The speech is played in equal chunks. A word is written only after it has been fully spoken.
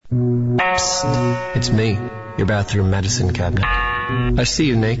Psst. It's me, your bathroom medicine cabinet. I see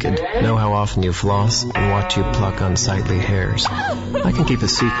you naked, know how often you floss, and watch you pluck unsightly hairs. I can keep a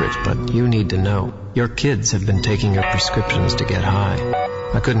secret, but you need to know. Your kids have been taking your prescriptions to get high.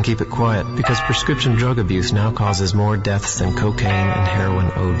 I couldn't keep it quiet because prescription drug abuse now causes more deaths than cocaine and heroin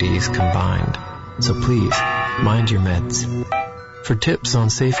ODs combined. So please, mind your meds. For tips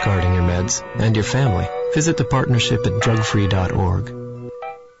on safeguarding your meds and your family, visit the partnership at drugfree.org.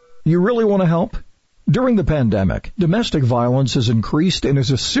 You really want to help? During the pandemic, domestic violence has increased and is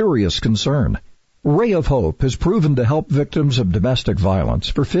a serious concern. Ray of Hope has proven to help victims of domestic violence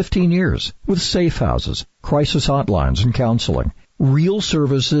for 15 years with safe houses, crisis hotlines, and counseling. Real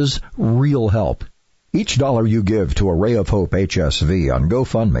services, real help. Each dollar you give to a Ray of Hope HSV on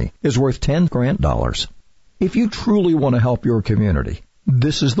GoFundMe is worth 10 grant dollars. If you truly want to help your community,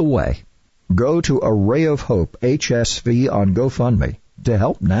 this is the way. Go to a Ray of Hope HSV on GoFundMe to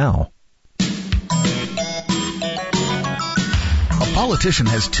help now. A politician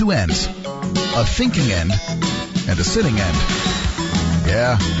has two ends, a thinking end and a sitting end.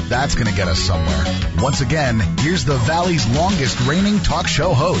 Yeah, that's going to get us somewhere. Once again, here's the Valley's longest reigning talk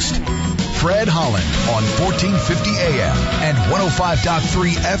show host, Fred Holland, on 1450 AM and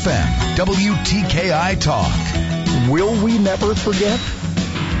 105.3 FM, WTKI Talk. Will we never forget?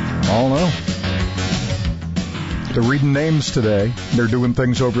 I don't know. They're reading names today. They're doing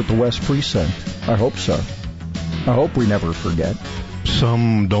things over at the West Precinct. I hope so. I hope we never forget.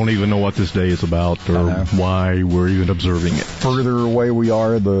 Some don't even know what this day is about or why we're even observing it. Further away we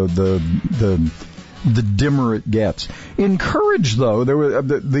are, the dimmer it gets. Encouraged, though, there was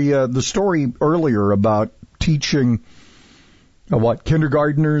the story earlier about teaching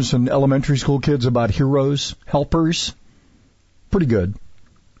kindergartners and elementary school kids about heroes, helpers. Pretty good.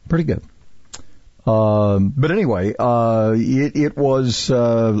 But anyway, it was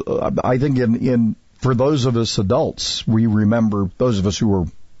I think for those of us adults, we remember, those of us who were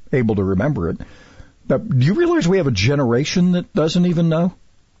able to remember it. Now, do you realize we have a generation that doesn't even know?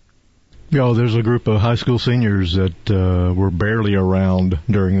 Yeah, there's a group of high school seniors that were barely around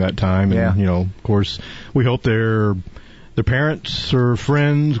during that time. And, of course, we hope their parents or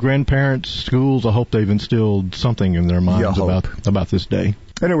friends, grandparents, schools, I hope they've instilled something in their minds about this day.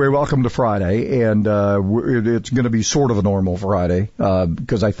 Anyway, welcome to Friday, and it's going to be sort of a normal Friday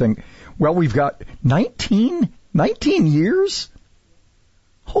because I think, we've got 19 years?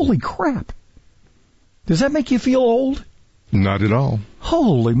 Holy crap. Does that make you feel old? Not at all.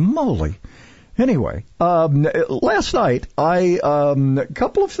 Holy moly. Anyway, last night, a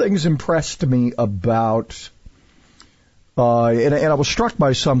couple of things impressed me about, and I was struck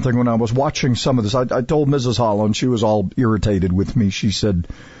by something when I was watching some of this. I told Mrs. Holland, she was all irritated with me. She said,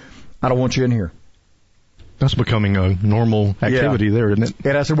 I don't want you in here. That's becoming a normal activity there, isn't it?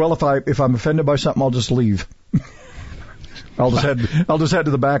 And I said, well, if I'm offended by something, I'll just leave. I'll just head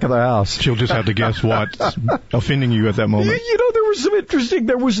to the back of the house. She'll just have to guess what's offending you at that moment. There was some interesting.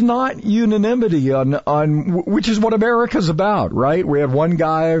 There was not unanimity on which is what America's about, right? We had one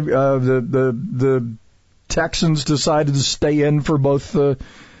guy, the Texans decided to stay in for both the,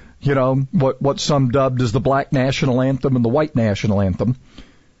 what some dubbed as the black national anthem and the white national anthem.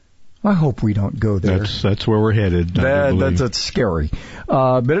 I hope we don't go there. That's where we're headed. That's scary.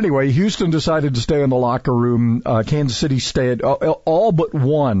 But anyway, Houston decided to stay in the locker room. Kansas City stayed. All but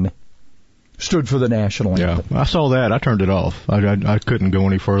one stood for the national anthem. Yeah, I saw that. I turned it off. I couldn't go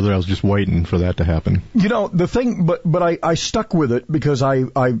any further. I was just waiting for that to happen. The thing, but I stuck with it because I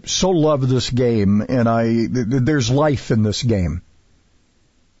so love this game, and there's life in this game.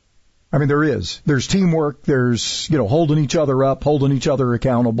 I mean, there is. There's teamwork. There's, holding each other up, holding each other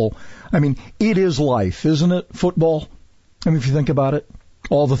accountable. I mean, it is life, isn't it? Football. I mean, if you think about it,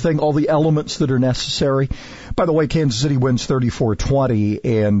 all the elements that are necessary. By the way, Kansas City wins 34-20,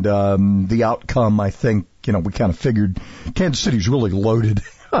 and the outcome, I think, we kind of figured Kansas City's really loaded.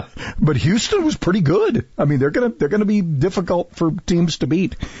 But Houston was pretty good. I mean, they're gonna be difficult for teams to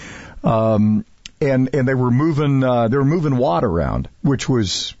beat. And they were moving Watt around, which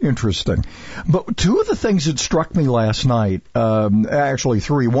was interesting. But two of the things that struck me last night, actually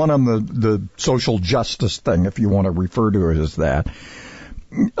three, one on the social justice thing, if you want to refer to it as that.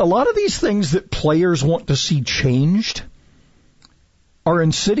 A lot of these things that players want to see changed are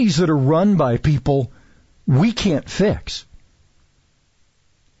in cities that are run by people we can't fix.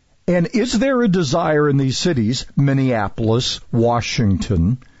 And is there a desire in these cities, Minneapolis,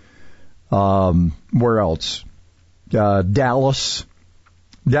 Washington, where else? Dallas.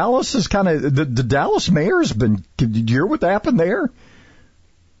 Dallas is kind of, the Dallas mayor's been, did you hear what happened there?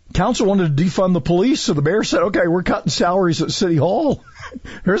 Council wanted to defund the police, so the mayor said, okay, we're cutting salaries at City Hall.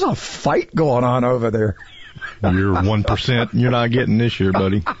 There's a fight going on over there. You're 1%. You're not getting this year,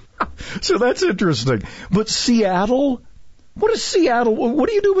 buddy. So that's interesting. But Seattle, what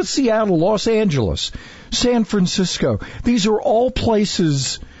do you do with Seattle, Los Angeles, San Francisco? These are all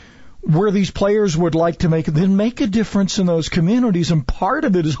places where these players would like to make a difference in those communities, and part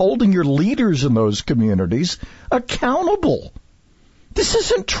of it is holding your leaders in those communities accountable. This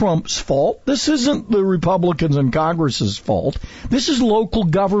isn't Trump's fault. This isn't the Republicans in Congress's fault. This is local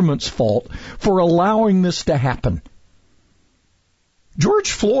government's fault for allowing this to happen.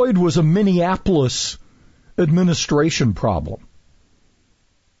 George Floyd was a Minneapolis administration problem.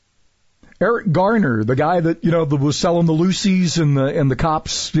 Eric Garner, the guy that, that was selling the Lucy's and the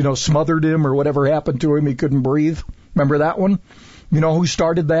cops, smothered him or whatever happened to him, he couldn't breathe. Remember that one? You know who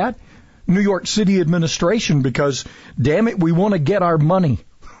started that? New York City administration, because, damn it, we want to get our money.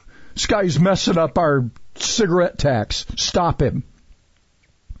 This guy's messing up our cigarette tax. Stop him.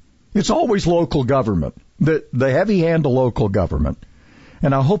 It's always local government, the heavy hand of local government.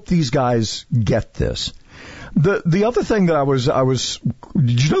 And I hope these guys get this. The other thing that I was,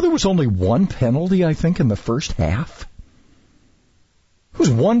 did you know there was only one penalty, I think, in the first half? There was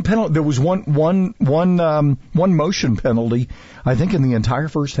one penalty. There was one motion penalty, I think, in the entire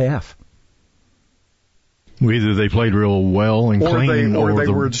first half. Either they played real well and clean, or they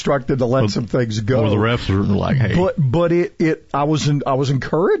were instructed to let some things go. Or the refs were like, "Hey." But I was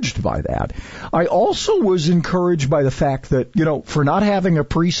encouraged by that. I also was encouraged by the fact that, for not having a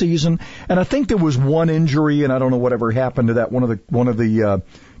preseason, and I think there was one injury, and I don't know whatever happened to that. One of the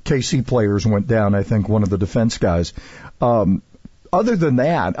KC players went down. I think one of the defense guys. Other than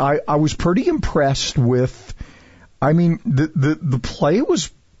that, I was pretty impressed with. I mean, the play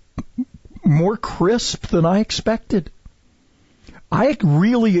was more crisp than I expected. I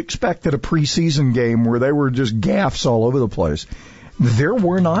really expected a preseason game where they were just gaffes all over the place. There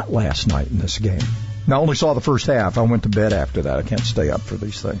were not last night in this game. Now, I only saw the first half. I went to bed after that. I can't stay up for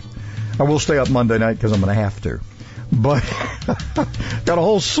these things. I will stay up Monday night because I'm going to have to. But got a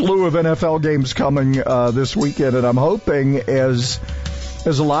whole slew of NFL games coming this weekend, and I'm hoping as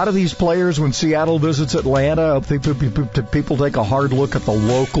a lot of these players, when Seattle visits Atlanta, I think people take a hard look at the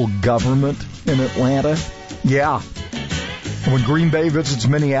local government in Atlanta. Yeah. When Green Bay visits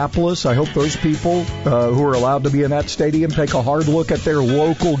Minneapolis, I hope those people who are allowed to be in that stadium take a hard look at their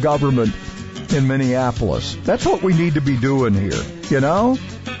local government in Minneapolis. That's what we need to be doing here, You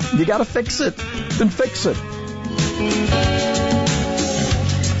got to fix it. Then fix it.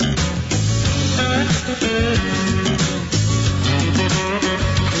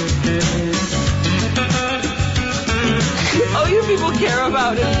 All you people care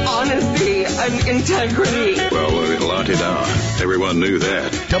about is honesty and integrity. Well, la-di da. Everyone knew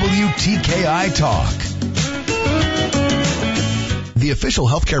that. WTKI Talk. The official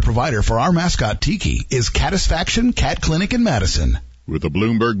healthcare provider for our mascot Tiki is Catisfaction Cat Clinic in Madison. With the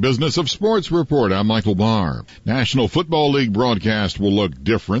Bloomberg Business of Sports Report, I'm Michael Barr. National Football League broadcast will look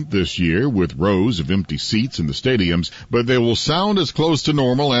different this year with rows of empty seats in the stadiums, but they will sound as close to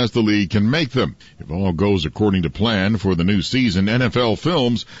normal as the league can make them. If all goes according to plan for the new season, NFL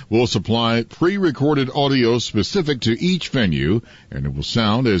Films will supply pre-recorded audio specific to each venue, and it will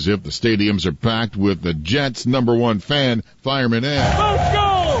sound as if the stadiums are packed with the Jets' #1 fan, Fireman Ed. Let's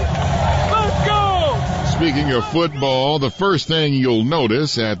go! Speaking of football, the first thing you'll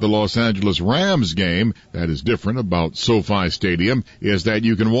notice at the Los Angeles Rams game that is different about SoFi Stadium is that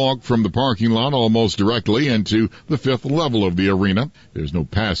you can walk from the parking lot almost directly into the 5th level of the arena. There's no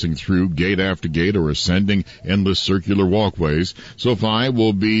passing through gate after gate or ascending endless circular walkways. SoFi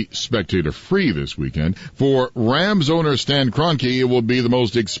will be spectator-free this weekend. For Rams owner Stan Kroenke, it will be the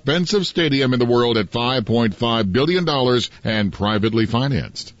most expensive stadium in the world at $5.5 billion and privately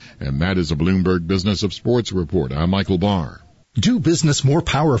financed. And that is a Bloomberg Business of Sports Report. I'm Michael Barr. Do business more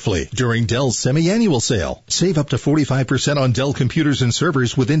powerfully during Dell's semi-annual sale. Save up to 45% on Dell computers and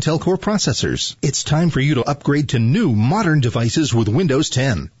servers with Intel Core processors. It's time for you to upgrade to new modern devices with Windows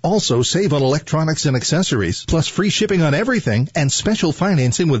 10. Also, save on electronics and accessories, plus free shipping on everything and special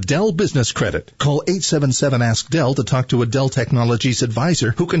financing with Dell Business Credit. Call 877-ASK-DELL to talk to a Dell Technologies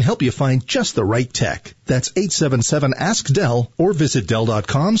advisor who can help you find just the right tech. That's 877-ASK-DELL or visit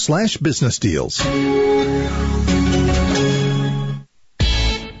Dell.com/business deals.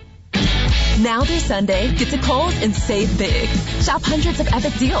 Now this Sunday, get to Kohl's and save big. Shop hundreds of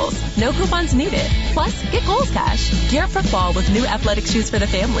epic deals. No coupons needed. Plus, get Kohl's Cash. Gear up for fall with new athletic shoes for the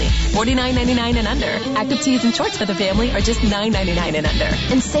family. $49.99 and under. Active tees and shorts for the family are just $9.99 and under.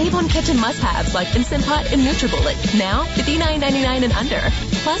 And save on kitchen must-haves like Instant Pot and NutriBullet. Now, $59.99 and under.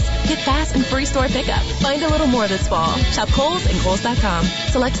 Plus, get fast and free store pickup. Find a little more this fall. Shop Kohl's and Kohl's.com.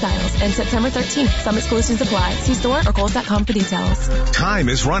 Select styles and September 13th. Some exclusions apply. See store or Kohl's.com for details. Time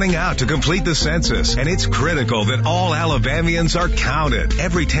is running out to complete the census, and it's critical that all Alabamians are counted.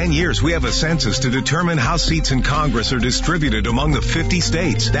 Every 10 years, we have a census to determine how seats in Congress are distributed among the 50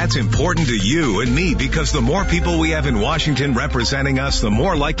 states. That's important to you and me because the more people we have in Washington representing us, the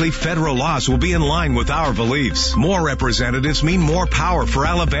more likely federal laws will be in line with our beliefs. More representatives mean more power for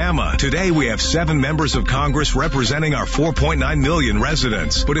Alabama. Today, we have 7 members of Congress representing our 4.9 million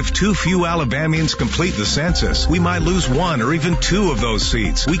residents. But if too few Alabamians complete the census, we might lose 1 or even 2 of those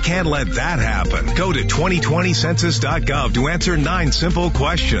seats. We can't let that happen. Go to 2020census.gov to answer 9 simple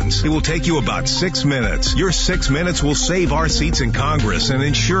questions. It will take you about 6 minutes. Your 6 minutes will save our seats in Congress and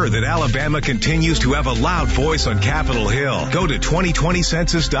ensure that Alabama continues to have a loud voice on Capitol Hill. Go to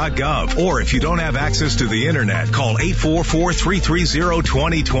 2020census.gov, or if you don't have access to the internet, call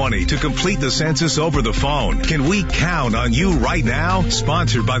 844-330-2020 to complete the census over the phone. Can we count on you right now?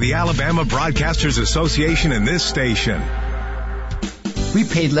 Sponsored by the Alabama Broadcasters Association and this station. We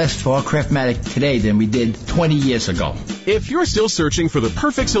paid less for our Craftmatic today than we did 20 years ago. If you're still searching for the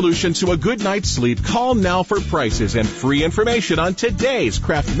perfect solution to a good night's sleep, call now for prices and free information on today's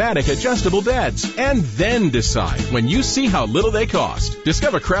Craftmatic adjustable beds. And then decide when you see how little they cost.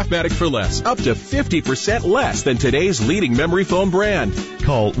 Discover Craftmatic for less, up to 50% less than today's leading memory foam brand.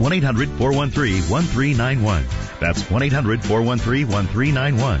 Call 1-800-413-1391. That's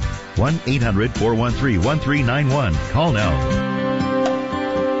 1-800-413-1391. 1-800-413-1391. Call now.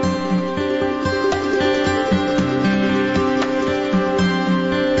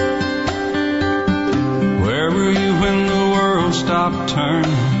 Stop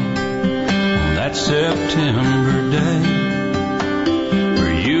turning on that September day.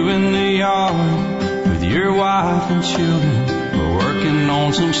 Were you in the yard with your wife and children, or working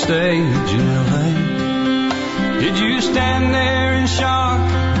on some stage in L.A.? Did you stand there in shock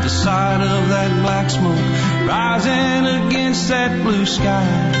at the sight of that black smoke rising against that blue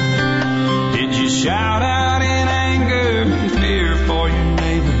sky? Did you shout out in anger and fear for your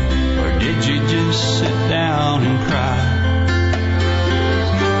neighbor, or did you just sit down and cry?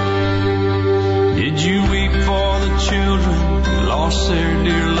 Did you weep for the children who lost their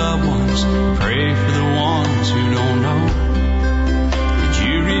dear loved ones? Pray for the ones who don't know. Did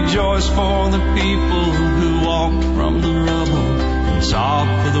you rejoice for the people who walked from the rubble and sob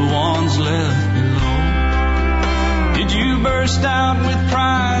for the ones left below? Did you burst out with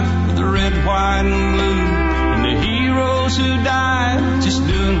pride for the red, white, and blue, and the heroes who died just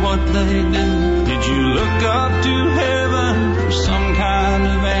doing what they do? Did you look up to heaven for some kind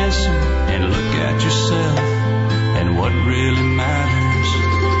of answer and look at yourself and what really matters?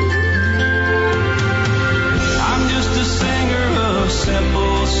 I'm just a singer of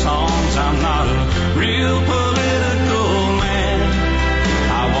simple songs. I'm not a real political man.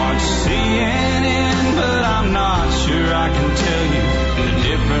 I watch CNN, but I'm not sure I can tell you the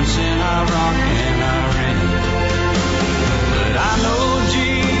difference in Iraq and Iran. But I know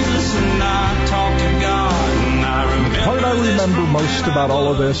Jesus and I talk to God, and I remember. The part I remember most about all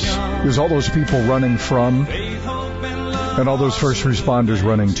of this is all those people running from and all those first responders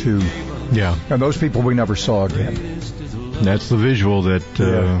running to. Yeah. And those people we never saw again. That's the visual that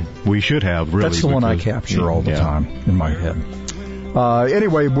we should have, really. That's the one I capture all the time in my head.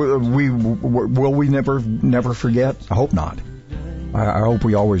 Anyway, will we never forget? I hope not. I hope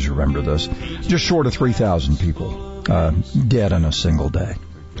we always remember this. Just short of 3,000 people dead in a single day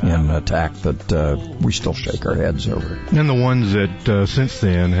in an attack that we still shake our heads over. And the ones that since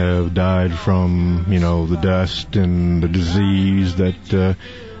then have died from, the dust and the disease that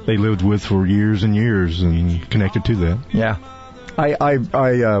they lived with for years and years and connected to that. Yeah.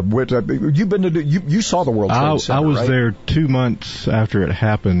 You've been to, you saw the World Trade Center, I was right? there 2 months after it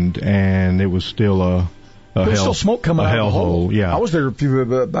happened, and it was still there was still smoke coming out of the hole. Yeah. I was there,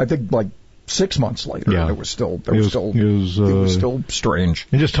 I think, like 6 months later, and it was still strange.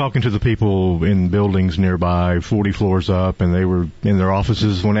 And just talking to the people in buildings nearby, 40 floors up, and they were in their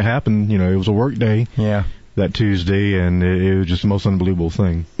offices when it happened. It was a work day. Yeah. That Tuesday, and it was just the most unbelievable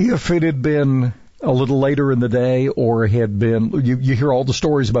thing. If it had been a little later in the day, or had been, you hear all the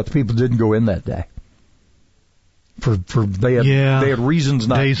stories about the people who didn't go in that day. They had reasons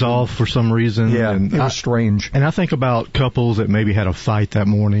not days off for some reason. Yeah, and it was strange. And I think about couples that maybe had a fight that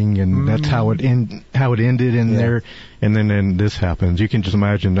morning, and that's how it ended in there. And then this happens. You can just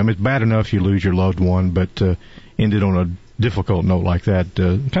imagine. I mean, it's bad enough you lose your loved one, but ended on a difficult note like that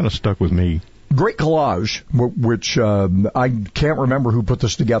kind of stuck with me. Great collage, which I can't remember who put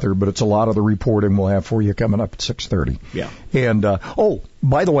this together, but it's a lot of the reporting we'll have for you coming up at 6:30. Yeah. And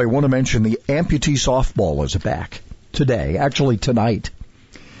by the way, I want to mention the amputee softball is back today, actually tonight.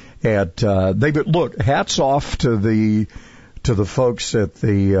 Look, hats off to the folks at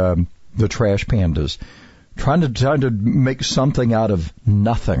the Trash Pandas, trying to make something out of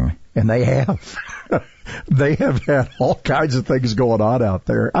nothing, and they have. They have had all kinds of things going on out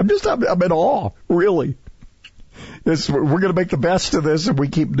there. I'm in awe, really. We're going to make the best of this, and we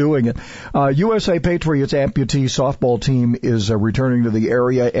keep doing it. USA Patriots amputee softball team is returning to the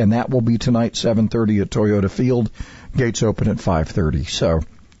area, and that will be tonight, 7:30 at Toyota Field. Gates open at 5:30. So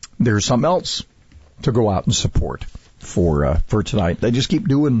there's something else to go out and support for tonight. They just keep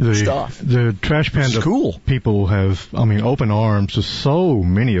doing stuff. The Trash Panda people have, open arms to so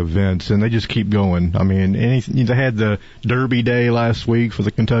many events, and they just keep going. I mean, they had the Derby Day last week for the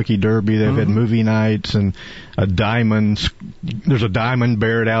Kentucky Derby. They've had movie nights and there's a diamond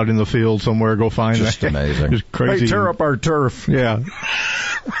buried out in the field somewhere. Go find that. Just amazing. Just crazy. Hey, tear up our turf. Yeah.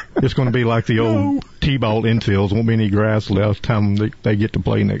 It's going to be like the old T-ball infields. Won't be any grass left time they get to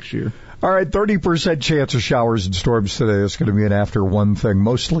play next year. All right, 30% chance of showers and storms today. It's going to be an after one thing.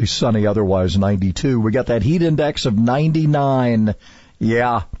 Mostly sunny, otherwise 92. We got that heat index of 99.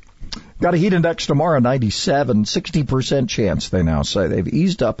 Yeah. Got a heat index tomorrow, 97. 60% chance, they now say. They've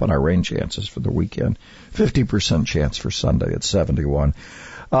eased up on our rain chances for the weekend. 50% chance for Sunday at 71.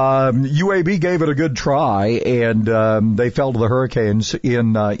 UAB gave it a good try, and they fell to the Hurricanes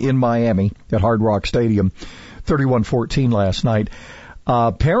in Miami at Hard Rock Stadium, 31-14 last night.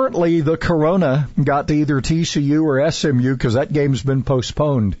 Apparently the corona got to either TCU or SMU because that game's been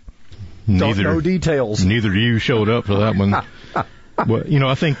postponed. Don't know details. Neither of you showed up for that one. Well,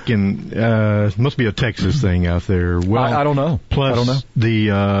 I think it must be a Texas thing out there. Well, I don't know. Plus, I don't know. The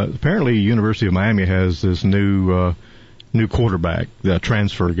apparently University of Miami has this new quarterback, the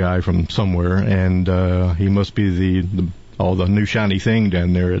transfer guy from somewhere, and he must be the new shiny thing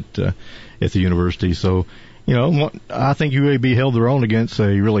down there at the university. So, I think UAB held their own against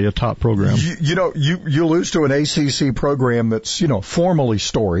a top program. You lose to an ACC program that's, formally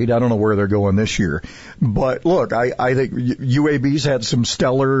storied. I don't know where they're going this year. But look, I think UAB's had some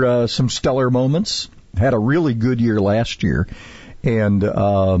stellar moments, had a really good year last year. And,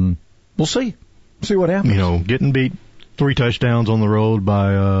 we'll see what happens. Getting beat 3 touchdowns on the road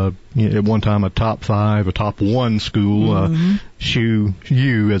by, at one time a top 5, a top 1 school,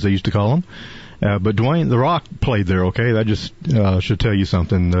 SHU, as they used to call them. But Dwayne The Rock played there, okay? That just should tell you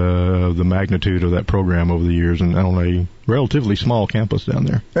something, the magnitude of that program over the years, and on a relatively small campus down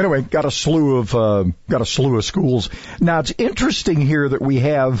there. Anyway, got a slew of schools. Now it's interesting here that we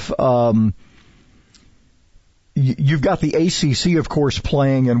have you've got the ACC, of course,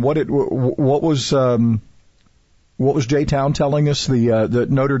 playing, and what was Jay Town telling us? That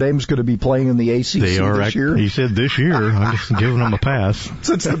Notre Dame's going to be playing in the ACC this year? He said this year. I'm just giving them a pass.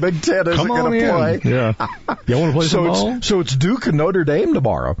 Since the Big Ten isn't going to play. Yeah. You want to play some ball? So it's Duke and Notre Dame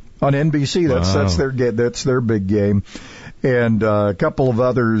tomorrow on NBC. That's their big game. And a couple of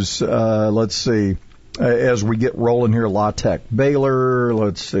others, let's see, as we get rolling here, La Tech, Baylor,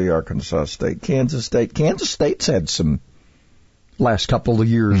 let's see, Arkansas State, Kansas State. Kansas State's had some last couple of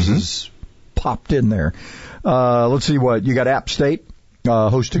years has popped in there. Let's see what you got. App State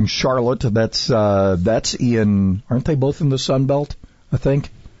hosting Charlotte. That's in. Aren't they both in the Sun Belt? I think.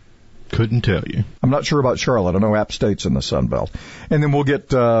 Couldn't tell you. I'm not sure about Charlotte. I know App State's in the Sun Belt. And then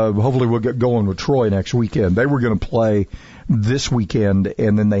hopefully we'll get going with Troy next weekend. They were going to play this weekend,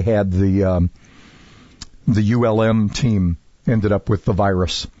 and then they had the ULM team ended up with the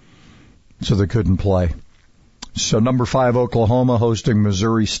virus, so they couldn't play. So number 5, Oklahoma hosting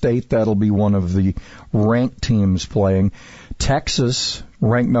Missouri State. That'll be one of the ranked teams playing. Texas,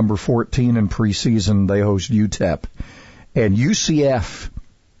 ranked number 14 in preseason. They host UTEP. And UCF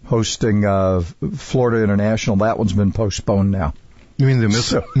hosting Florida International. That one's been postponed now. You mean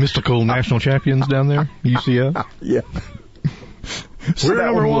the mystical national champions down there, UCF? Yeah. So we're that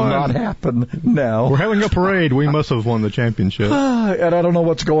number one will 1. not happen now. We're having a parade. We must have won the championship. And I don't know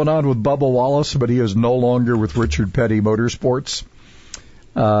what's going on with Bubba Wallace, but he is no longer with Richard Petty Motorsports.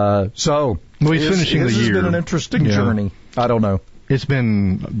 So he's finishing the year. This has been an interesting journey. I don't know. it's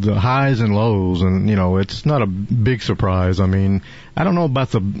been the highs and lows, and, it's not a big surprise. I mean, I don't know about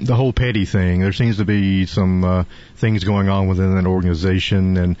the whole petty thing. There seems to be some things going on within that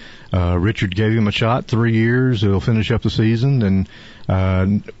organization, and Richard gave him a shot, 3 years. He'll finish up the season, and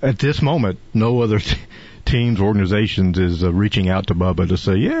at this moment, no other teams, organizations is reaching out to Bubba to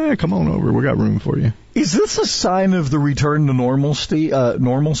say, yeah, come on over, we got room for you. Is this a sign of the return to normalcy?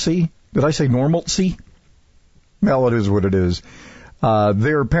 Did I say normalcy? Well, it is what it is.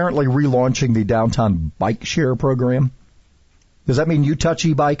 They're apparently relaunching the downtown bike share program. Does that mean you touch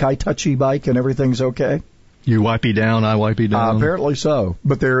e-bike, I touch e-bike, and everything's okay? You wipe me down, I wipe you down? Apparently so,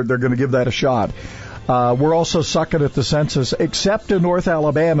 but they're going to give that a shot. We're also sucking at the census. Except in North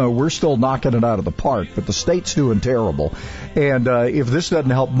Alabama, we're still knocking it out of the park, but the state's doing terrible. And if this doesn't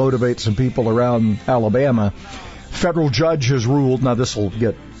help motivate some people around Alabama, federal judge has ruled, now this will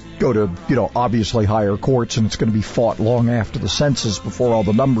go to, obviously higher courts, and it's going to be fought long after the census before all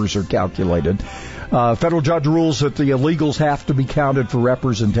the numbers are calculated. Federal judge rules that the illegals have to be counted for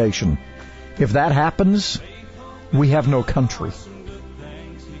representation. If that happens, we have no country.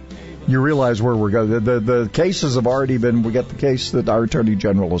 You realize where we're going. The cases have already been, we got the case that our Attorney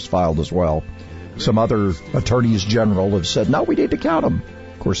General has filed as well. Some other attorneys general have said, no, we need to count them.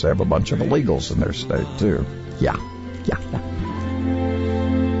 Of course, they have a bunch of illegals in their state, too. Yeah.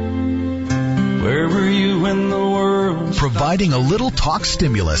 Where were you when the world... Providing a little talk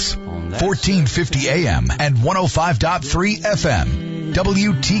stimulus. 1450 AM and 105.3 FM.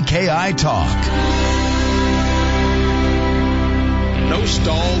 WTKI Talk. No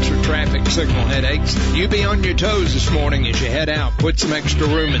stalls or traffic signal headaches. You be on your toes this morning as you head out. Put some extra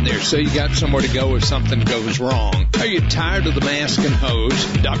room in there so you got somewhere to go if something goes wrong. Are you tired of the mask and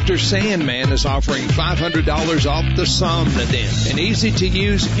hose? Dr. Sandman is offering $500 off the Somnodent, an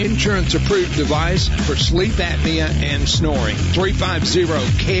easy-to-use, insurance-approved device for sleep apnea and snoring.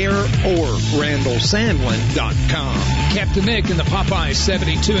 350-CARE or RandallSandlin.com. Captain Nick in the Popeye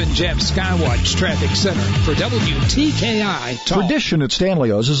 72 and Jeff Skywatch Traffic Center for WTKI Talk. Tradition at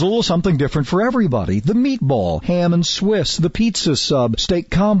Stanley's is a little something different for everybody. The meatball, ham and Swiss, the pizza sub,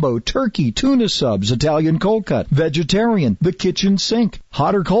 steak combo, turkey, tuna subs, Italian cold cut, vegetarian, the kitchen sink.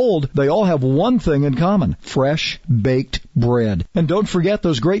 Hot or cold, they all have one thing in common: fresh baked bread. And don't forget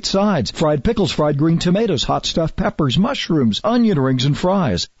those great sides: fried pickles, fried green tomatoes, hot stuffed peppers, mushrooms, onion rings, and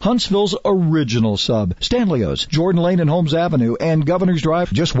fries. Huntsville's original sub. Stanley's, Jordan Lane and Holmes Avenue, and Governor's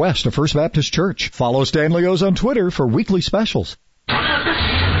Drive just west of First Baptist Church. Follow Stanley's on Twitter for weekly specials.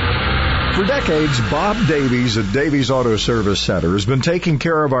 For decades, Bob Davies at Davies Auto Service Center has been taking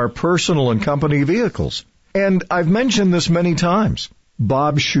care of our personal and company vehicles. And I've mentioned this many times.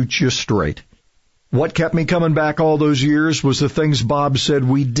 Bob shoots you straight. What kept me coming back all those years was the things Bob said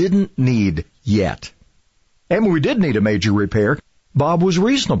we didn't need yet. And when we did need a major repair, Bob was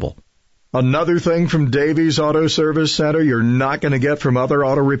reasonable. Another thing from Davies Auto Service Center you're not going to get from other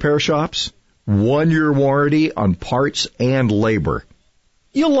auto repair shops: 1-year warranty on parts and labor.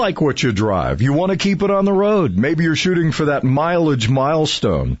 You like what you drive. You want to keep it on the road. Maybe you're shooting for that mileage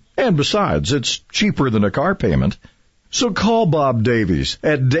milestone. And besides, it's cheaper than a car payment. So call Bob Davies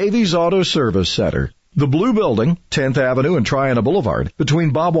at Davies Auto Service Center, the Blue Building, 10th Avenue and Triana Boulevard,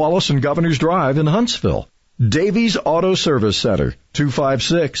 between Bob Wallace and Governor's Drive in Huntsville. Davies Auto Service Center,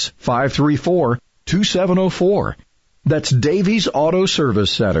 256-534-2704. That's Davies Auto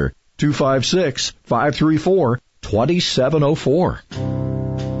Service Center, 256-534-2704.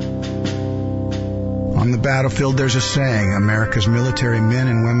 On the battlefield, there's a saying America's military men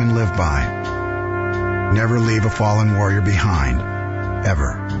and women live by: never leave a fallen warrior behind,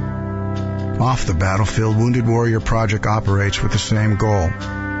 ever. Off the battlefield, Wounded Warrior Project operates with the same goal: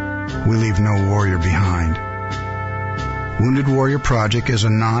 we leave no warrior behind. Wounded Warrior Project is a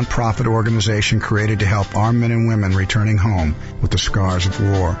non-profit organization created to help our men and women returning home with the scars of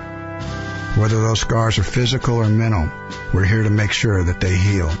war. Whether those scars are physical or mental, we're here to make sure that they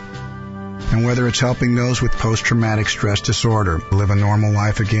heal. And whether it's helping those with post-traumatic stress disorder live a normal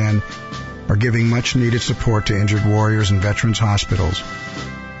life again, or giving much-needed support to injured warriors in veterans' hospitals,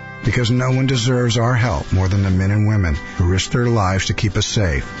 because no one deserves our help more than the men and women who risk their lives to keep us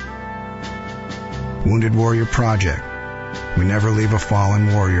safe. Wounded Warrior Project. We never leave a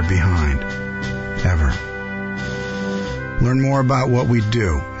fallen warrior behind, ever. Learn more about what we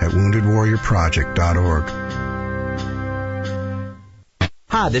do at woundedwarriorproject.org.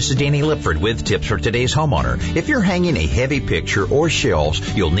 Hi, this is Danny Lipford with Tips for Today's Homeowner. If you're hanging a heavy picture or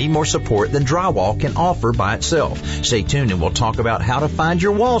shelves, you'll need more support than drywall can offer by itself. Stay tuned and we'll talk about how to find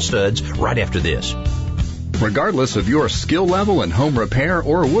your wall studs right after this. Regardless of your skill level in home repair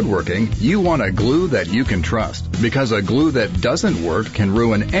or woodworking, you want a glue that you can trust, because a glue that doesn't work can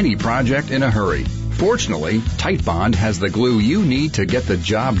ruin any project in a hurry. Fortunately, Tite Bond has the glue you need to get the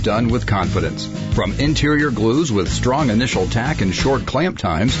job done with confidence. From interior glues with strong initial tack and short clamp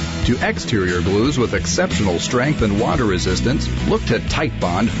times to exterior glues with exceptional strength and water resistance, look to Tite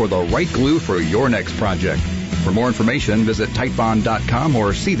Bond for the right glue for your next project. For more information, visit TiteBond.com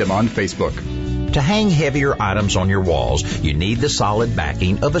or see them on Facebook. To hang heavier items on your walls, you need the solid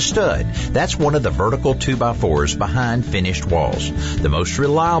backing of a stud. That's one of the vertical 2x4s behind finished walls. The most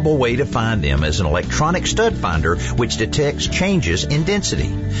reliable way to find them is an electronic stud finder which detects changes in density.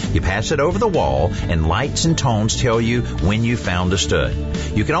 You pass it over the wall and lights and tones tell you when you found a stud.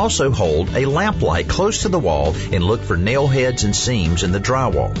 You can also hold a lamp light close to the wall and look for nail heads and seams in the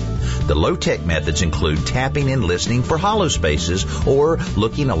drywall. The low-tech methods include tapping and listening for hollow spaces or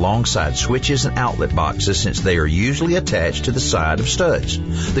looking alongside switches and outlet boxes, since they are usually attached to the side of studs.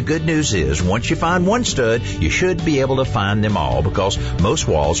 The good news is, once you find one stud, you should be able to find them all, because most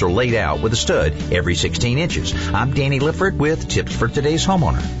walls are laid out with a stud every 16 inches. I'm Danny Lifford with Tips for Today's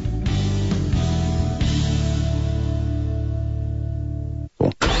Homeowner.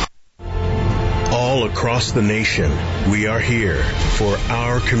 All across the nation, we are here for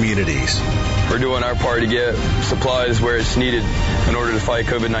our communities. We're doing our part to get supplies where it's needed in order to fight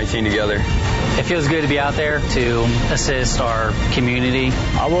COVID-19 together. It feels good to be out there to assist our community.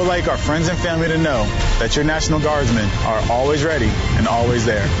 I would like our friends and family to know that your National Guardsmen are always ready and always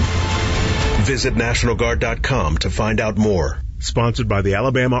there. Visit NationalGuard.com to find out more. Sponsored by the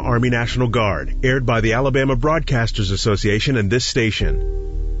Alabama Army National Guard. Aired by the Alabama Broadcasters Association and this station.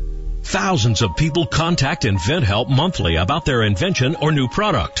 Thousands of people contact InventHelp monthly about their invention or new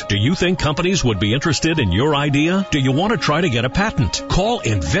product. Do you think companies would be interested in your idea? Do you want to try to get a patent? Call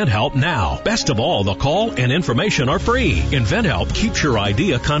InventHelp now. Best of all, the call and information are free. InventHelp keeps your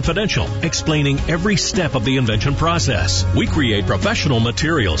idea confidential, explaining every step of the invention process. We create professional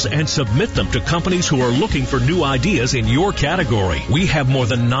materials and submit them to companies who are looking for new ideas in your category. We have more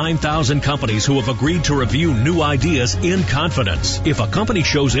than 9,000 companies who have agreed to review new ideas in confidence. If a company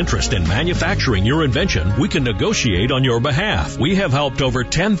shows interest in manufacturing your invention, we can negotiate on your behalf. We have helped over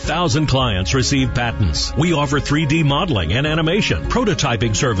 10,000 clients receive patents. We offer 3D modeling and animation,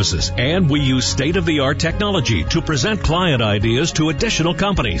 prototyping services, and we use state-of-the-art technology to present client ideas to additional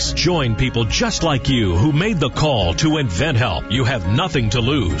companies. Join people just like you who made the call to InventHelp. You have nothing to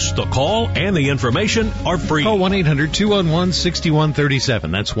lose. The call and the information are free. Call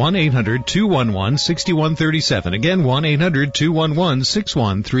 1-800-211-6137. That's 1-800-211-6137. Again,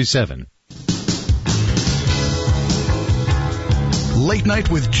 1-800-211-6137. Late Night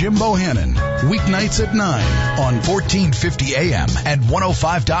with Jim Bohannon. Weeknights at 9 on 1450 AM and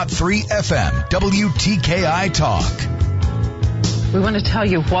 105.3 FM. WTKI Talk. We want to tell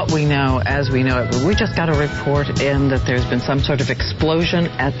you what we know as we know it. We just got a report in that there's been some sort of explosion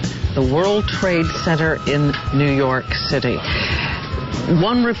at the World Trade Center in New York City.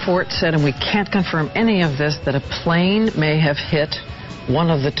 One report said, and we can't confirm any of this, that a plane may have hit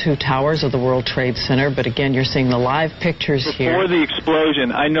one of the two towers of the World Trade Center, but again, you're seeing the live pictures here. Before the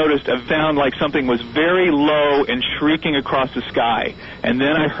explosion, I found like something was very low and shrieking across the sky, and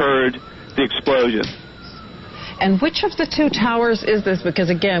then I heard the explosion. And which of the two towers is this? Because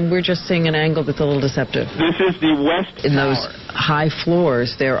again, we're just seeing an angle that's a little deceptive. This is the West Tower. In those high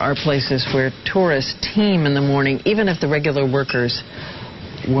floors, there are places where tourists teem in the morning, even if the regular workers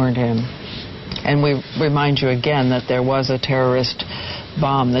weren't in. And we remind you again that there was a terrorist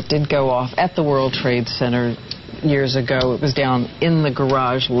bomb that did go off at the World Trade Center years ago. It was down in the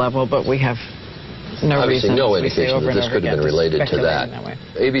garage level, but we have no reason. No indication that this could have been related to that.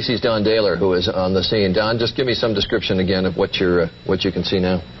 ABC's Don Daler, who is on the scene. Don, just give me some description again of what you can see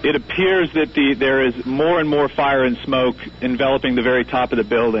now. It appears that there is more and more fire and smoke enveloping the very top of the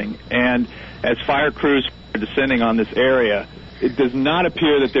building, and as fire crews are descending on this area, it does not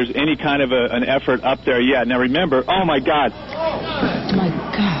appear that there's any kind of an effort up there yet. Now remember, oh my God. Oh my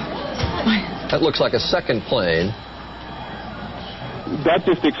God. That looks like a second plane. That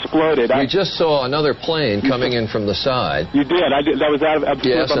just exploded. We just saw another plane coming in from the side. You did. That was out of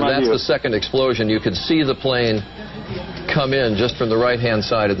yes, and that's the second explosion. You could see the plane come in just from the right-hand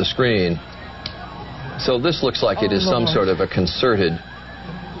side of the screen. So this looks like it is some sort of a concerted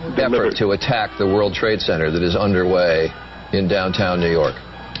effort to attack the World Trade Center that is underway in downtown New York.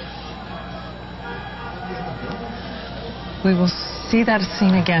 We will see that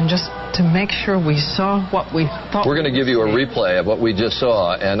scene again just to make sure we saw what we thought. We're going to give you a replay of what we just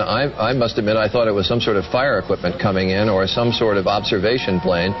saw, and I must admit I thought it was some sort of fire equipment coming in or some sort of observation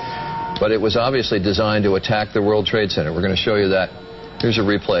plane. but it was obviously designed to attack the World Trade Center. We're going to show you that. Here's a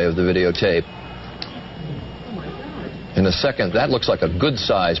replay of the videotape. In a second, that looks like a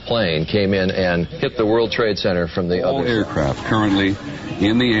good-sized plane came in and hit the World Trade Center from the other side. All aircraft currently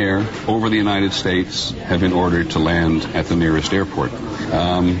in the air over the United States have been ordered to land at the nearest airport.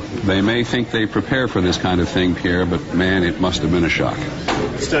 They may think they prepare for this kind of thing, Pierre, but man, it must have been a shock.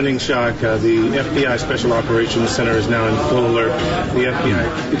 Stunning shock. The FBI Special Operations Center is now in full alert. The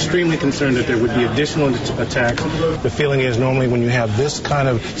FBI extremely concerned that there would be additional attacks. The feeling is normally when you have this kind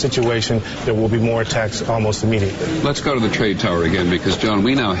of situation, there will be more attacks almost immediately. Let's go to the trade tower again, because, John,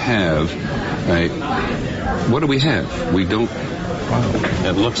 we now have what do we have? We don't... Wow.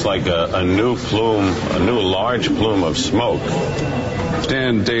 It looks like a new large plume of smoke.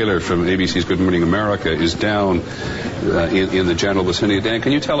 Dan Daler from ABC's Good Morning America is down in the general vicinity. Dan,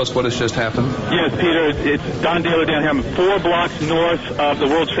 can you tell us what has just happened? Yes, Peter, it's Don Daler down here. I'm 4 blocks north of the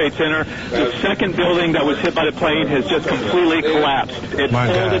World Trade Center. The second building that was hit by the plane has just completely collapsed. It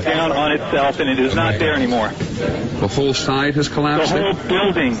folded down on itself, and it is not there anymore. The whole side has collapsed? The whole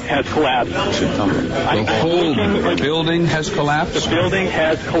building has collapsed. The whole building has collapsed? The building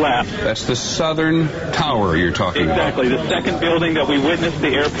has collapsed. That's the southern tower you're talking about. Exactly. The second building that we witnessed the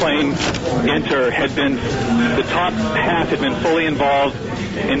airplane enter had been, the top half had been fully involved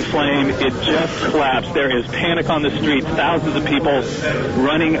in flame. It just collapsed. There is panic on the streets. Thousands of people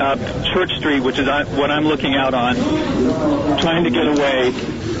running up Church Street, which is what I'm looking out on, trying to get away.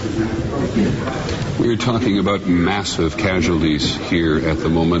 We're talking about massive casualties here at the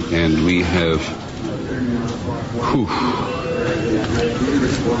moment, and we have...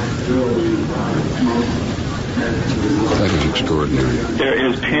 That is extraordinary. There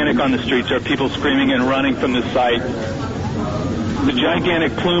is panic on the streets. There are people screaming and running from the site. The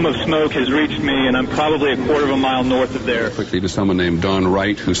gigantic plume of smoke has reached me, and I'm probably a quarter of a mile north of there. Quickly to someone named Don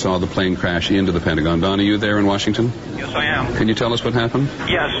Wright, who saw the plane crash into the Pentagon. Don, are you there in Washington? Yes, I am. Can you tell us what happened?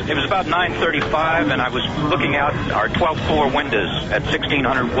 Yes, it was about 9:35, and I was looking out our 12th floor windows at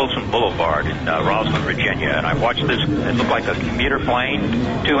 1600 Wilson Boulevard in Rosslyn, Virginia, and I watched this. It looked like a commuter plane,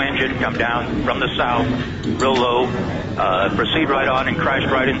 2-engine, come down from the south, real low, proceed right on and crash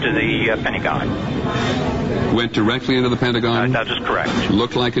right into the Pentagon. Went directly into the Pentagon? That is correct.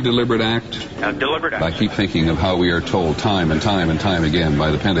 Looked like a deliberate act? Deliberate act. I keep thinking of how we are told time and time and time again by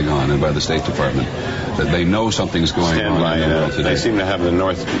the Pentagon and by the State Department that they know something's going on in the world today. They seem to have the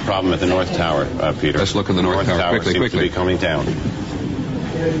problem at the North Tower, Peter. Let's look at the North Tower quickly. Seems to be coming down.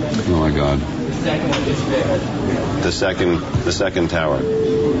 Oh my God. The second tower.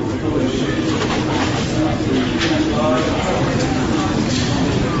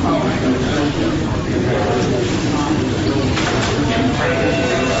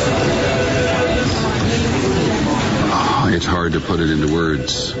 It's hard to put it into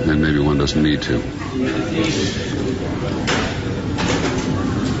words, and maybe one doesn't need to.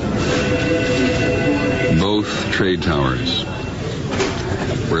 Both trade towers,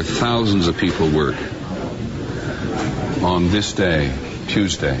 where thousands of people work, on this day,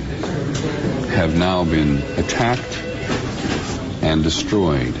 Tuesday, have now been attacked and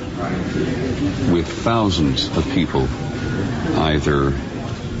destroyed, with thousands of people either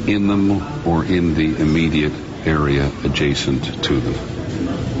in them or in the immediate area adjacent to them.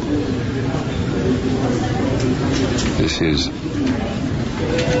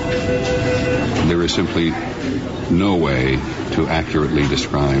 There is simply no way to accurately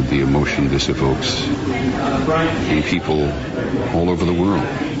describe the emotion this evokes in people all over the world,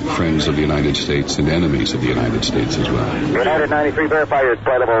 friends of the United States and enemies of the United States as well. United 93, verify your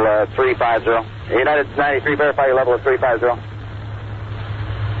flight level 350. United 93, verify your level of 350.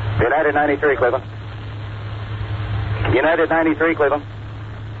 United 93, Cleveland. United 93, Cleveland.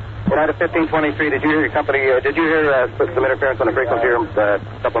 United 1523, did you hear your company, did you hear some interference on the frequency here a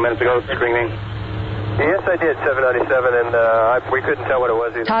couple of minutes ago, screaming? Yes, I did, 797, and we couldn't tell what it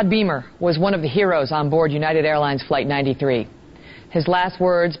was either. Todd Beamer was one of the heroes on board United Airlines Flight 93. His last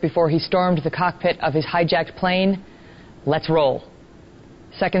words before he stormed the cockpit of his hijacked plane, "Let's roll."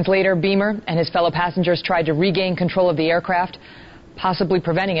 Seconds later, Beamer and his fellow passengers tried to regain control of the aircraft, possibly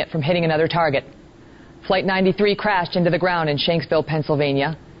preventing it from hitting another target. Flight 93 crashed into the ground in Shanksville,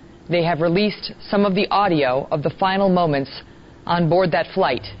 Pennsylvania. They have released some of the audio of the final moments on board that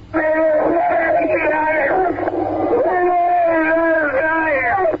flight.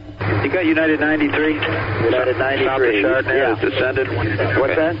 You got United 93? United 93. Yeah. It's descended.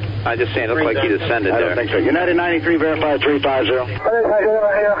 What's that? I just saying it looked like he descended I there. don't think so. United 93, verify 350.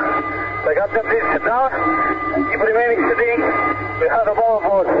 They got the piece down. Keep remaining sitting. We have the ball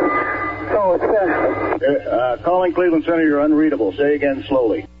board. So it's calling Cleveland Center, you're unreadable. Say again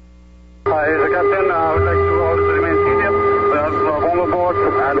slowly. Here's the captain. I would like to order to remain seated. We have one aboard,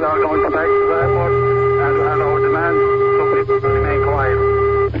 and we are going to back to the airport, and we have our demand, so please remain quiet.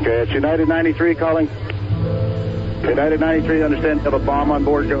 Okay, it's United 93 calling. United 93, understand you have a bomb on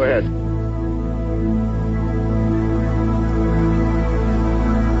board. Go ahead.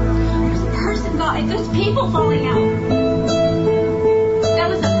 There's people falling out. That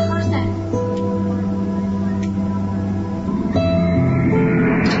was a person.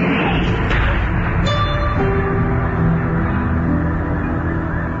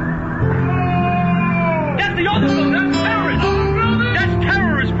 That's the other one. That's terrorist. That's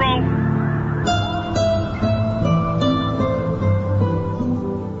terrorist, bro.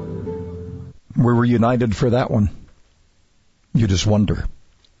 We were united for that one. You just wonder.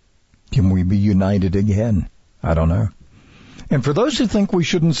 Can we be united again? I don't know. And for those who think we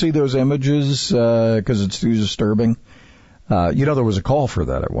shouldn't see those images because it's too disturbing, there was a call for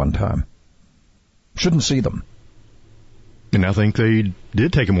that at one time. Shouldn't see them. And I think they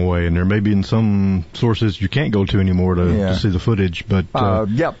did take them away, and there may be in some sources you can't go to anymore to see the footage. But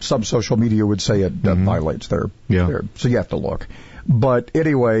some social media would say it violates their. So you have to look. But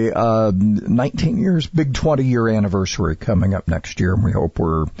anyway, 19 years, big 20-year anniversary coming up next year, and we hope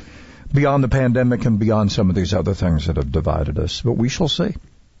we're beyond the pandemic and beyond some of these other things that have divided us. But we shall see.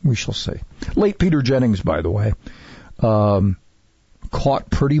 We shall see. Late Peter Jennings, by the way, caught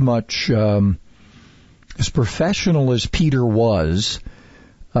pretty much as professional as Peter was.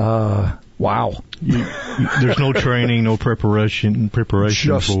 Wow. There's no training, no preparation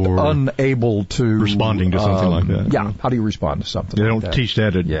just for unable to responding to something like that. Yeah. How do you respond to something they like don't teach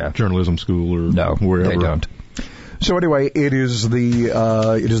that at journalism school or wherever. They don't. So anyway, it is the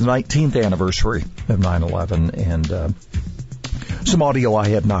 19th anniversary of 9/11, and some audio I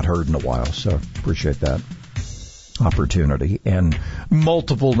had not heard in a while, so appreciate that opportunity, and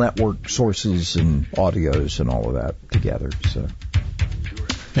multiple network sources and audios and all of that together. So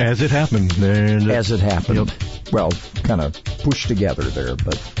as it happened. Yep. Well, kind of pushed together there,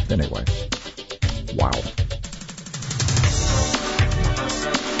 but anyway. Wow.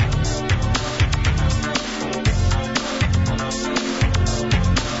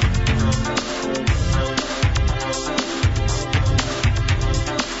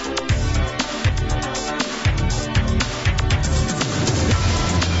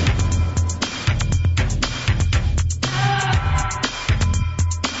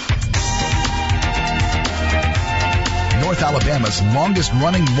 Alabama's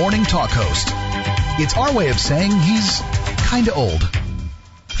longest-running morning talk host. It's our way of saying he's kind of old.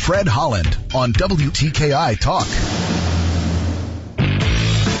 Fred Holland on WTKI Talk.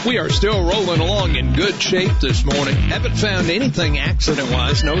 We are still rolling along in good shape this morning. Haven't found anything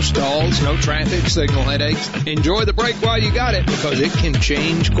accident-wise. No stalls, no traffic signal headaches. Enjoy the break while you got it because it can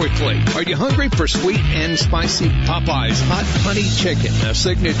change quickly. Are you hungry for sweet and spicy Popeyes Hot Honey Chicken, a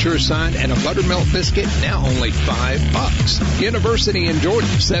signature side, and a buttermilk biscuit? Now only $5. University in Jordan,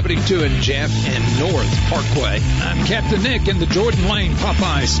 72 in Jeff and North Parkway. I'm Captain Nick in the Jordan Lane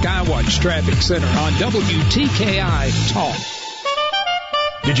Popeyes Skywatch Traffic Center on WTKI Talk.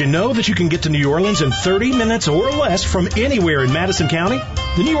 Did you know that you can get to New Orleans in 30 minutes or less from anywhere in Madison County?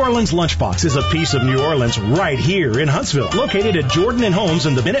 The New Orleans Lunchbox is a piece of New Orleans right here in Huntsville, located at Jordan and Holmes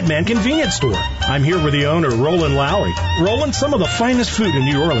in the Minuteman Convenience Store. I'm here with the owner, Roland Lowry. Roland, some of the finest food in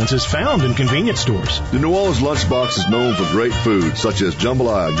New Orleans is found in convenience stores. The New Orleans Lunchbox is known for great food, such as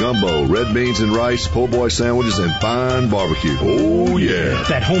jambalaya, gumbo, red beans and rice, po' boy sandwiches, and fine barbecue. Oh, yeah.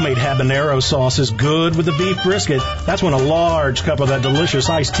 That homemade habanero sauce is good with the beef brisket. That's when a large cup of that delicious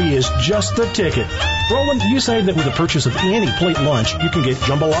iced tea is just the ticket. Roland, you say that with the purchase of any plate lunch, you can get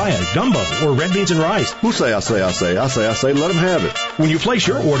jambalaya, gumbo, or red beans and rice. Who say I say, let them have it. When you place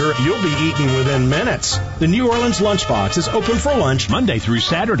your order, you'll be eating within minutes. The New Orleans Lunchbox is open for lunch Monday through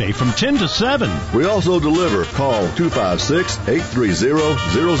Saturday from 10 to 7. We also deliver. Call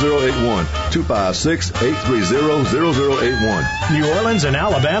 256-830-0081. 256-830-0081. New Orleans and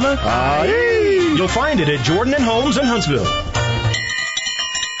Alabama? Aye. You'll find it at Jordan and Holmes in Huntsville.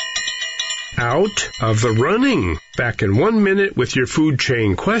 Out of the running. Back in 1 minute with your food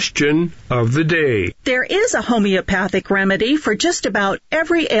chain question of the day. There is a homeopathic remedy for just about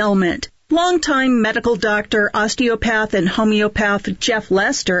every ailment. Longtime medical doctor, osteopath, and homeopath Jeff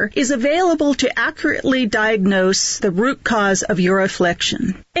Lester is available to accurately diagnose the root cause of your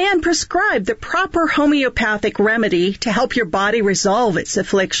affliction and prescribe the proper homeopathic remedy to help your body resolve its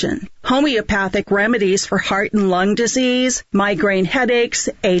affliction. Homeopathic remedies for heart and lung disease, migraine headaches,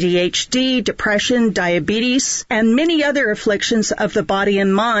 ADHD, depression, diabetes, and many other afflictions of the body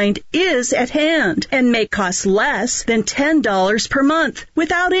and mind is at hand and may cost less than $10 per month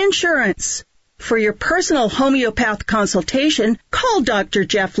without insurance. For your personal homeopath consultation, call Dr.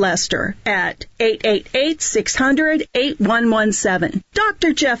 Jeff Lester at 888-600-8117.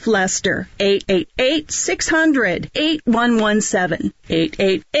 Dr. Jeff Lester, 888-600-8117.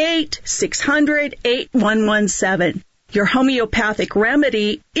 888-600-8117. Your homeopathic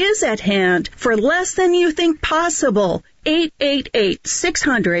remedy is at hand for less than you think possible.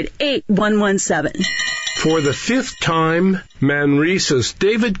 888-600-8117. For the fifth time, Manresa's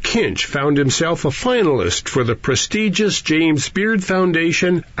David Kinch found himself a finalist for the prestigious James Beard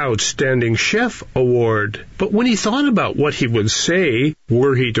Foundation Outstanding Chef Award. But when he thought about what he would say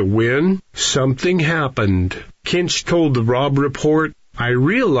were he to win, something happened. Kinch told the Rob Report, "I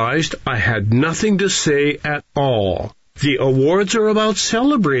realized I had nothing to say at all. The awards are about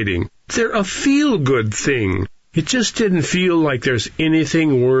celebrating. They're a feel-good thing. It just didn't feel like there's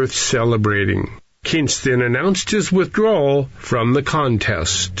anything worth celebrating." Kinch then announced his withdrawal from the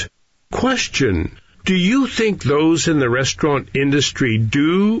contest. Question: do you think those in the restaurant industry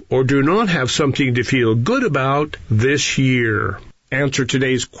do or do not have something to feel good about this year? Answer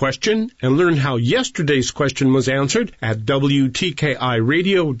today's question and learn how yesterday's question was answered at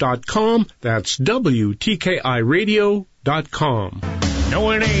WTKIRadio.com. That's WTKIRadio.com. No,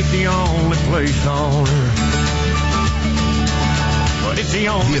 it ain't the only place on earth. The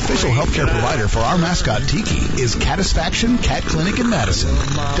official healthcare provider for our mascot Tiki is Catisfaction Cat Clinic in Madison.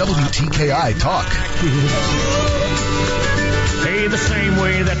 WTKI Talk. Hey, the same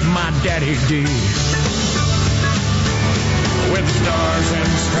way that my daddy did. With the stars and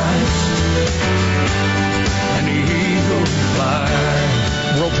stripes and the eagle fly.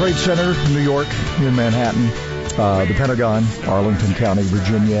 World Trade Center, New York, in Manhattan. The Pentagon, Arlington County,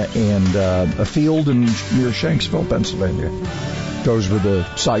 Virginia, and a field near Shanksville, Pennsylvania. Those were the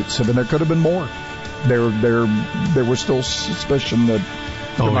sites. I mean, there could have been more. There was still suspicion that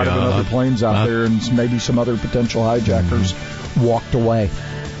there might have been other planes out there, and maybe some other potential hijackers walked away.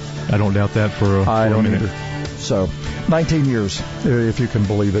 I don't doubt that for a minute. Either. So, 19 years, if you can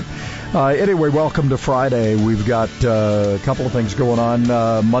believe it. Anyway, welcome to Friday. We've got a couple of things going on.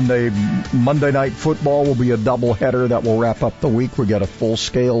 Monday Night Football will be a doubleheader that will wrap up the week. We got a full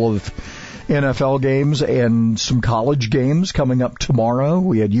scale of NFL games and some college games coming up tomorrow.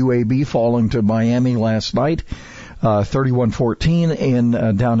 We had UAB falling to Miami last night, 31-14,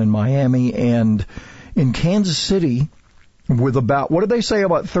 and down in Miami, and in Kansas City with about, what did they say,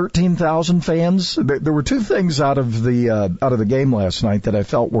 about 13,000 fans? There were two things out of the game last night that I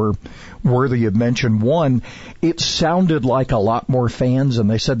felt were worthy of mention. One, it sounded like a lot more fans, and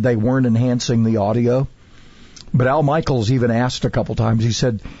they said they weren't enhancing the audio. But Al Michaels even asked a couple times. He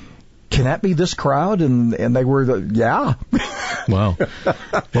said, "Can that be this crowd?" And they were yeah. Wow.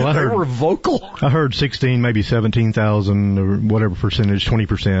 Well, they were vocal. I heard 16, maybe 17,000 or whatever percentage,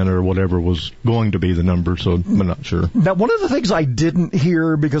 20% or whatever was going to be the number, so I'm not sure. Now, one of the things I didn't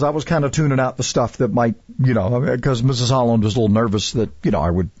hear, because I was kind of tuning out the stuff that might, because Mrs. Holland was a little nervous that,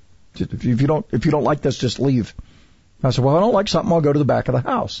 I would, if you don't like this, just leave. I said, well, I don't like something, I'll go to the back of the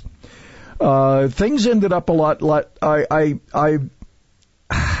house. Things ended up a lot like, I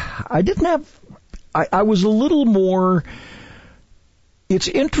was a little more. It's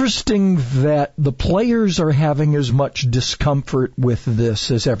interesting that the players are having as much discomfort with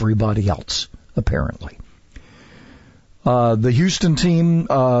this as everybody else, apparently. The Houston team,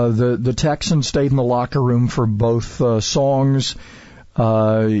 the Texans stayed in the locker room for both songs.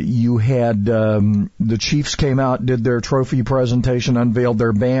 You had the Chiefs came out, did their trophy presentation, unveiled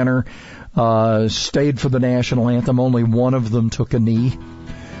their banner, stayed for the national anthem. Only one of them took a knee.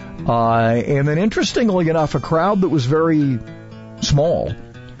 And then, interestingly enough, a crowd that was very small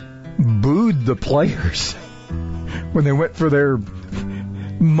booed the players when they went for their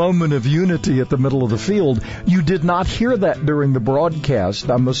moment of unity at the middle of the field. You did not hear that during the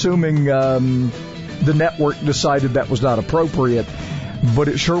broadcast. I'm assuming the network decided that was not appropriate, but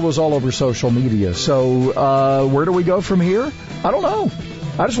it sure was all over social media. So where do we go from here? I don't know.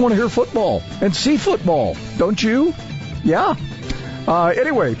 I just want to hear football and see football. Don't you? Yeah.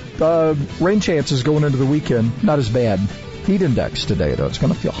 Anyway, rain chances going into the weekend, not as bad. Heat index today, though. It's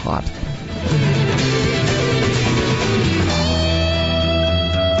going to feel hot.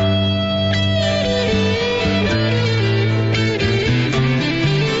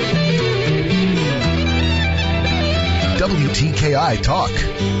 WTKI Talk.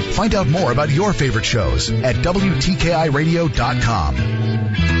 Find out more about your favorite shows at WTKIRadio.com.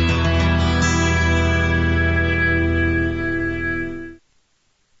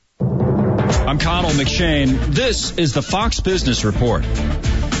 I'm Connell McShane. This is the Fox Business Report.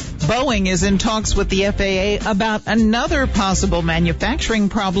 Boeing is in talks with the FAA about another possible manufacturing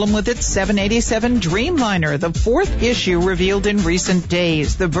problem with its 787 Dreamliner, the fourth issue revealed in recent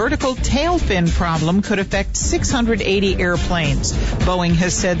days. The vertical tail fin problem could affect 680 airplanes. Boeing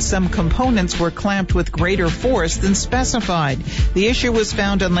has said some components were clamped with greater force than specified. The issue was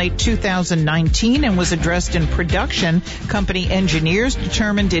found in late 2019 and was addressed in production. Company engineers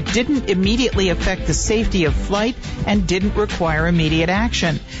determined it didn't immediately affect the safety of flight and didn't require immediate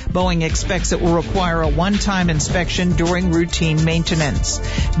action. Boeing expects it will require a one-time inspection during routine maintenance.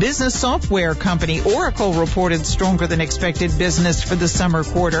 Business software company Oracle reported stronger than expected business for the summer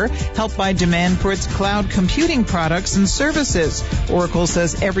quarter, helped by demand for its cloud computing products and services. Oracle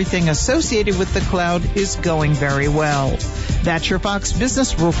says everything associated with the cloud is going very well. That's your Fox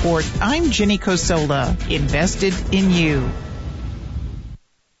Business Report. I'm Ginny Cosola, invested in you.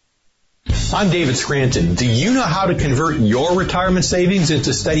 I'm David Scranton. Do you know how to convert your retirement savings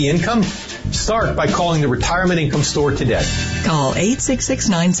into steady income? Start by calling the Retirement Income Store today. Call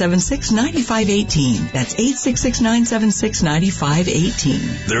 866-976-9518. That's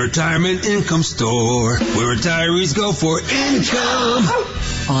 866-976-9518. The Retirement Income Store, where retirees go for income.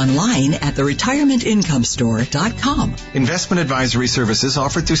 Online at theretirementincomestore.com. Investment advisory services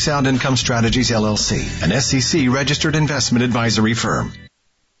offered through Sound Income Strategies, LLC, an SEC-registered investment advisory firm.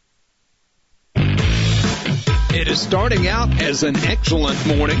 It is starting out as an excellent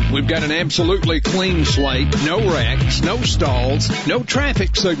morning. We've got an absolutely clean slate, no wrecks, no stalls, no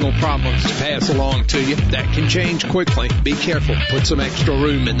traffic signal problems to pass along to you. That can change quickly. Be careful. Put some extra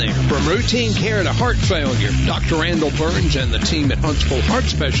room in there. From routine care to heart failure, Dr. Randall Burns and the team at Huntsville Heart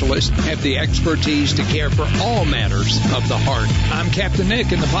Specialists have the expertise to care for all matters of the heart. I'm Captain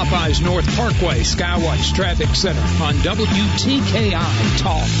Nick in the Popeyes North Parkway Skywatch Traffic Center on WTKI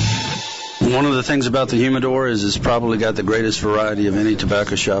Talk. One of the things about the humidor is it's probably got the greatest variety of any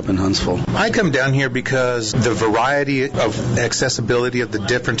tobacco shop in Huntsville. I come down here because the variety of accessibility of the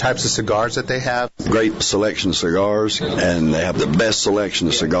different types of cigars that they have. Great selection of cigars, and they have the best selection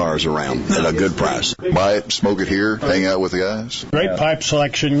of cigars around at a good price. Buy it, smoke it here, hang out with the guys. Great pipe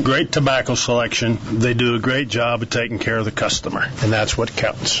selection, great tobacco selection. They do a great job of taking care of the customer, and that's what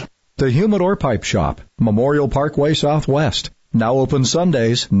counts. The Humidor Pipe Shop, Memorial Parkway Southwest. Now open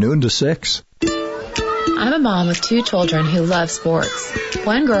Sundays, noon to 6. I'm a mom of 2 children who love sports.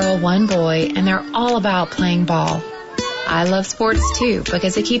 1 girl, 1 boy, and they're all about playing ball. I love sports too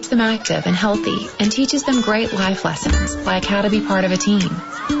because it keeps them active and healthy and teaches them great life lessons like how to be part of a team.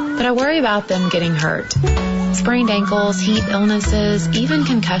 But I worry about them getting hurt. Sprained ankles, heat illnesses, even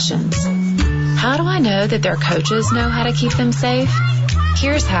concussions. How do I know that their coaches know how to keep them safe?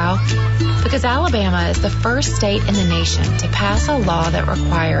 Here's how. Because Alabama is the first state in the nation to pass a law that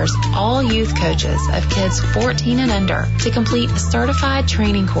requires all youth coaches of kids 14 and under to complete a certified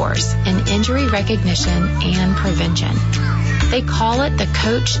training course in injury recognition and prevention. They call it the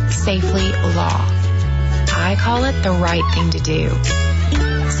Coach Safely Law. I call it the right thing to do.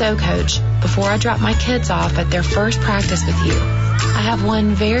 So, Coach, before I drop my kids off at their first practice with you, I have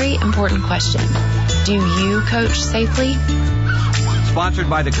one very important question. Do you coach safely? Sponsored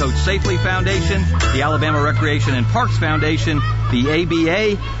by the Coach Safely Foundation, the Alabama Recreation and Parks Foundation, the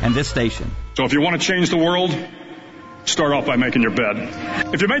ABA, and this station. So if you want to change the world, start off by making your bed.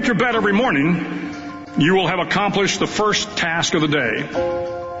 If you make your bed every morning, you will have accomplished the first task of the day.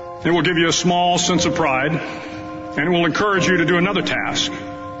 It will give you a small sense of pride, and it will encourage you to do another task,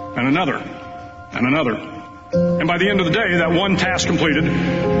 and another, and another. And by the end of the day, that one task completed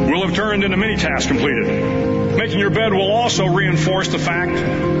will have turned into many tasks completed. Making your bed will also reinforce the fact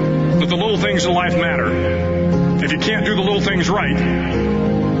that the little things in life matter. If you can't do the little things right,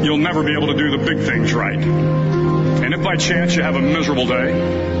 you'll never be able to do the big things right. And if by chance you have a miserable day,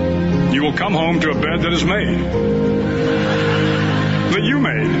 you will come home to a bed that is made. That you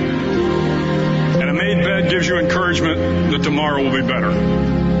made. And a made bed gives you encouragement that tomorrow will be better.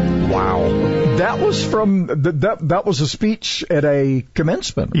 Wow. That was from that was a speech at a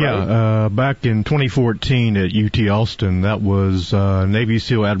commencement, right? Yeah, back in 2014 at UT Austin. That was Navy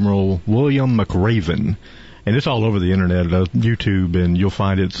SEAL Admiral William McRaven. And it's all over the internet, YouTube, and you'll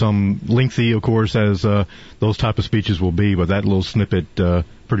find it. Some lengthy, of course, as those type of speeches will be, but that little snippet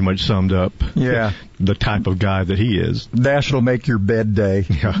pretty much summed up the type of guy that he is. National Make Your Bed Day.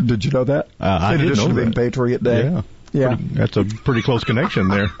 Yeah. Did you know that? I didn't know that. Patriot Day. Yeah. Yeah, that's a pretty close connection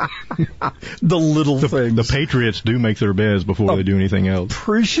there. The little things. The Patriots do make their beds before they do anything else.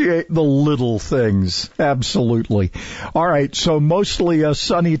 Appreciate the little things. Absolutely. All right, so mostly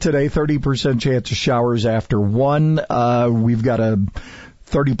sunny today, 30% chance of showers after 1. We've got a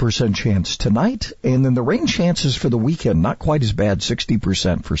 30% chance tonight. And then the rain chances for the weekend, not quite as bad,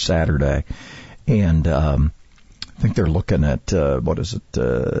 60% for Saturday. And I think they're looking at,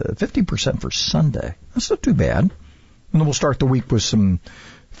 50% for Sunday. That's not too bad. And then we'll start the week with some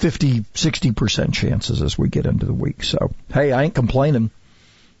 50, 60% chances as we get into the week. So, hey, I ain't complaining.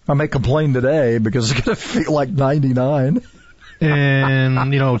 I may complain today because it's going to feel like 99.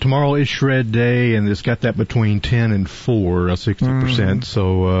 And, tomorrow is shred day, and it's got that between 10 and 4, 60%.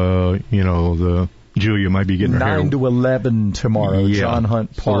 So, the Julia might be getting her hair. 9 to 11 tomorrow, yeah. John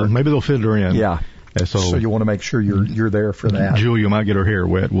Hunt Park. So maybe they'll fit her in. Yeah. So you want to make sure you're there for that. Julia might get her hair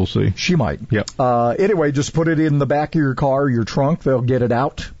wet. We'll see. She might. Yep. Anyway, just put it in the back of your car, your trunk. They'll get it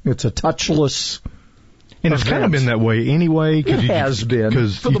out. It's a touchless. And it's kind of been that way anyway. It has been,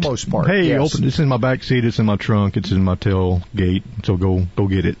 for the most part. Hey, yes. Open. It's in my back seat. It's in my trunk. It's in my tailgate. So go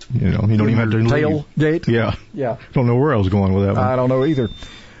get it. You don't even have to leave. Tailgate? Yeah. Yeah. Don't know where I was going with that one. I don't know either.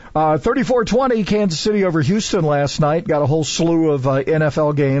 34-20, Kansas City over Houston last night. Got a whole slew of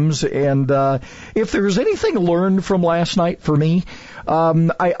NFL games. And if there's anything learned from last night for me,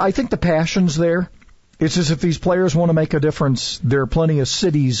 I think the passion's there. It's as if these players want to make a difference. There are plenty of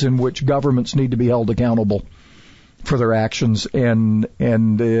cities in which governments need to be held accountable for their actions, and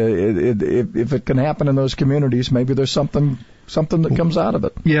if it can happen in those communities, maybe there's something that comes out of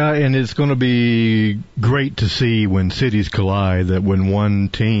it. Yeah, and it's going to be great to see when cities collide, that when one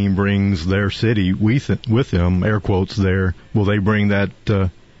team brings their city with them, air quotes there, will they bring that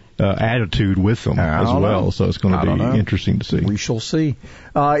attitude with them as well. So it's going to be interesting to see. We shall see.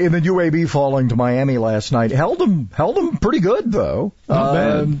 In the UAB falling to Miami last night, held them pretty good though. Not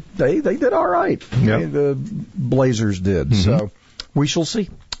bad. They did all right. Yep. The Blazers did. Mm-hmm. So we shall see.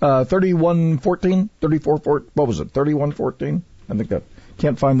 31-14, 34-14. What was it? 31-14. I think that.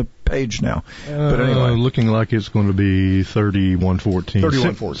 Can't find the page now. But anyway. Looking like it's going to be 31-14.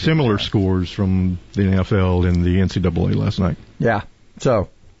 31-14. Similar scores from the NFL and the NCAA last night. Yeah. So.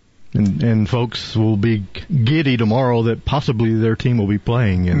 And folks will be giddy tomorrow that possibly their team will be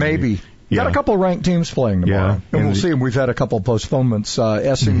playing. Maybe. Got a couple of ranked teams playing tomorrow. Yeah. And we'll see them. We've had a couple of postponements.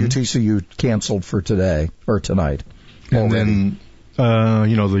 SMU, TCU canceled for today, or tonight. And then,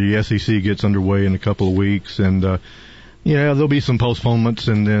 the SEC gets underway in a couple of weeks, and there'll be some postponements,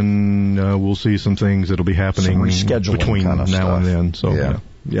 and then we'll see some things that'll be happening between kind of now stuff. and then. So, yeah.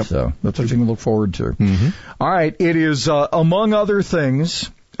 Yep. So that's what you can look forward to. Mm-hmm. All right. It is, among other things,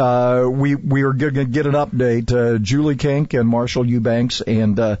 we are going to get an update. Julie Kink and Marshall Eubanks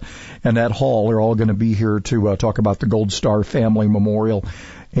and Ed Hall are all going to be here to talk about the Gold Star Family Memorial.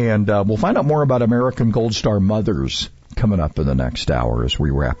 And we'll find out more about American Gold Star mothers coming up in the next hour as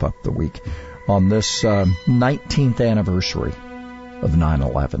we wrap up the week on this 19th anniversary of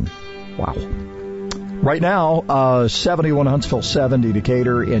 9/11. Wow. Right now, 71 Huntsville, 70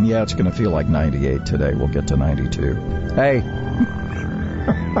 Decatur, and yeah, it's going to feel like 98 today. We'll get to 92. Hey,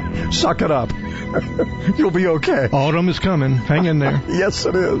 suck it up. You'll be okay. Autumn is coming. Hang in there. Yes,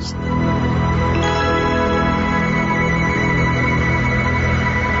 it is.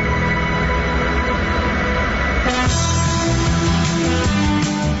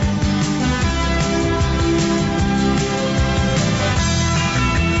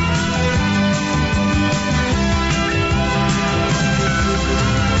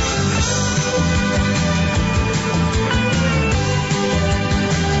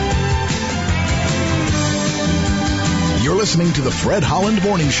 Listening to the Fred Holland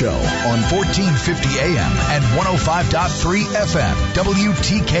Morning Show on 1450 AM and 105.3 FM,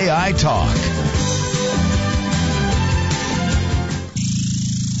 WTKI Talk.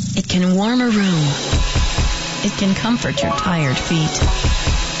 It can warm a room. It can comfort your tired feet.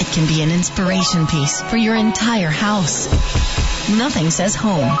 It can be an inspiration piece for your entire house. Nothing says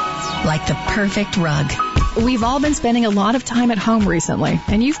home like the perfect rug. We've all been spending a lot of time at home recently,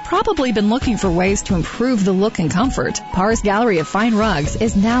 and you've probably been looking for ways to improve the look and comfort. Parr's Gallery of Fine Rugs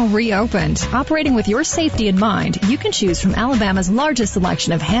is now reopened. Operating with your safety in mind, you can choose from Alabama's largest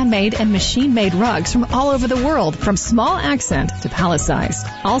selection of handmade and machine-made rugs from all over the world, from small accent to palace size.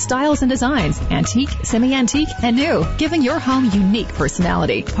 All styles and designs, antique, semi-antique, and new, giving your home unique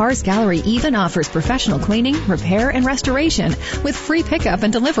personality. Parr's Gallery even offers professional cleaning, repair, and restoration with free pickup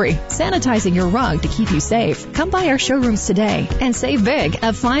and delivery, sanitizing your rug to keep you safe. Come by our showrooms today and save big.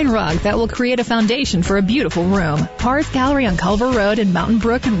 A fine rug that will create a foundation for a beautiful room. Parr's Gallery on Culver Road in Mountain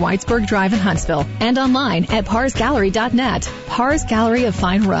Brook and Whitesburg Drive in Huntsville. And online at parsgallery.net. Parr's Gallery of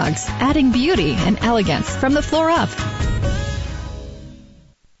Fine Rugs, adding beauty and elegance from the floor up.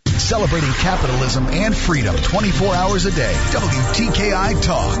 Celebrating capitalism and freedom 24 hours a day. WTKI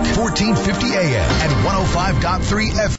Talk, 1450 AM and 105.3 FM.